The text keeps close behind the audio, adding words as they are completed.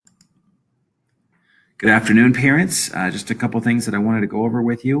Good afternoon, parents. Just a couple things that I wanted to go over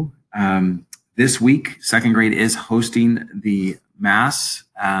with you. This week, second grade is hosting the Mass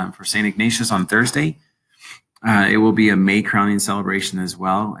for St. Ignatius on Thursday. It will be a May crowning celebration as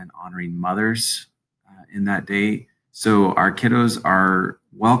well and honoring mothers in that day. So our kiddos are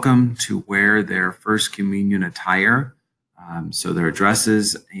welcome to wear their first communion attire. So their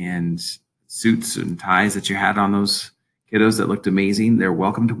dresses and suits and ties that you had on those kiddos that looked amazing, they're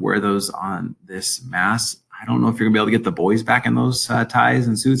welcome to wear those on this Mass. I don't know if you're gonna be able to get the boys back in those ties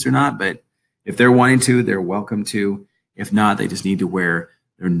and suits or not, but if they're wanting to, they're welcome to. If not, they just need to wear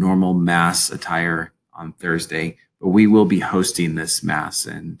their normal Mass attire on Thursday. But we will be hosting this Mass,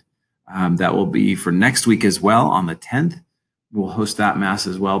 and that will be for next week as well on the 10th. We'll host that Mass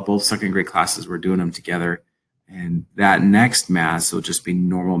as well. Both second grade classes, we're doing them together. And that next Mass will just be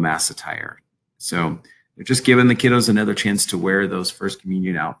normal Mass attire. So they're just giving the kiddos another chance to wear those first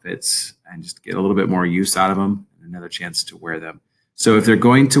communion outfits and just get a little bit more use out of them and another chance to wear them. So if they're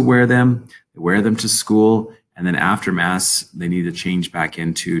going to wear them, they wear them to school. And then after Mass, they need to change back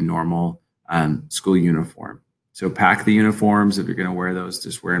into normal school uniform. So pack the uniforms. If you're going to wear those,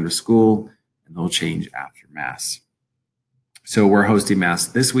 just wear them to school and they'll change after Mass. So we're hosting Mass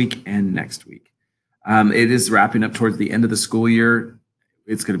this week and next week. It is wrapping up towards the end of the school year.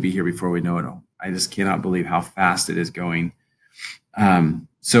 It's going to be here before we know it all. I just cannot believe how fast it is going.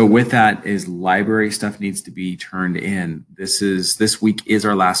 So with that is library stuff needs to be turned in. This week is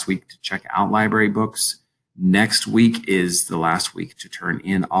our last week to check out library books. Next week is the last week to turn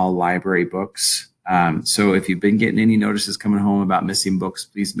in all library books. So if you've been getting any notices coming home about missing books,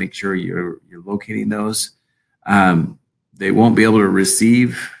 please make sure you're locating those. They won't be able to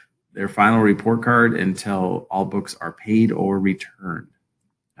receive their final report card until all books are paid or returned.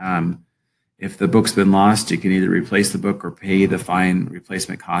 If the book's been lost, you can either replace the book or pay the fine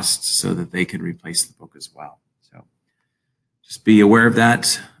replacement costs so that they can replace the book as well. So just be aware of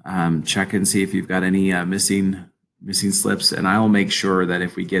that. Check and see if you've got any missing slips. And I will make sure that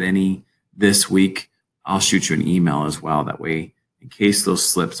if we get any this week, I'll shoot you an email as well. That way, in case those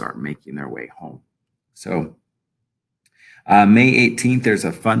slips aren't making their way home. So May 18th, there's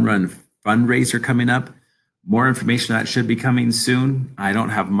a Fun Run fundraiser coming up. More information on that should be coming soon. I don't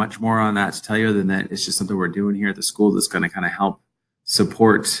have much more on that to tell you than that it's just something we're doing here at the school that's going to kind of help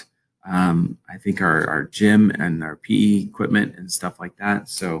support, I think, our gym and our PE equipment and stuff like that.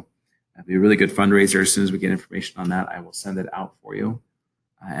 So it'll be a really good fundraiser. As soon as we get information on that, I will send it out for you.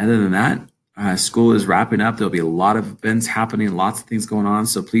 Other than that, school is wrapping up. There'll be a lot of events happening, lots of things going on.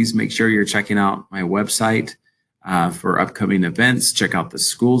 So please make sure you're checking out my website for upcoming events. Check out the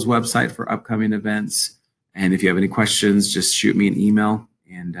school's website for upcoming events. And if you have any questions, just shoot me an email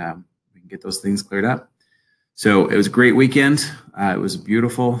and we can get those things cleared up. So it was a great weekend. It was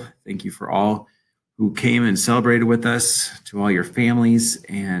beautiful. Thank you for all who came and celebrated with us, to all your families.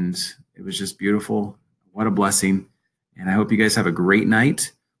 And it was just beautiful. What a blessing. And I hope you guys have a great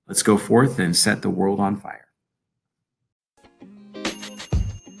night. Let's go forth and set the world on fire.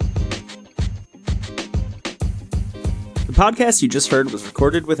 The podcast you just heard was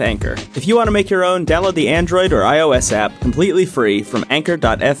recorded with Anchor. If you want to make your own, download the Android or iOS app completely free from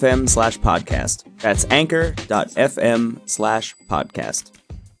anchor.fm/podcast. That's anchor.fm/podcast.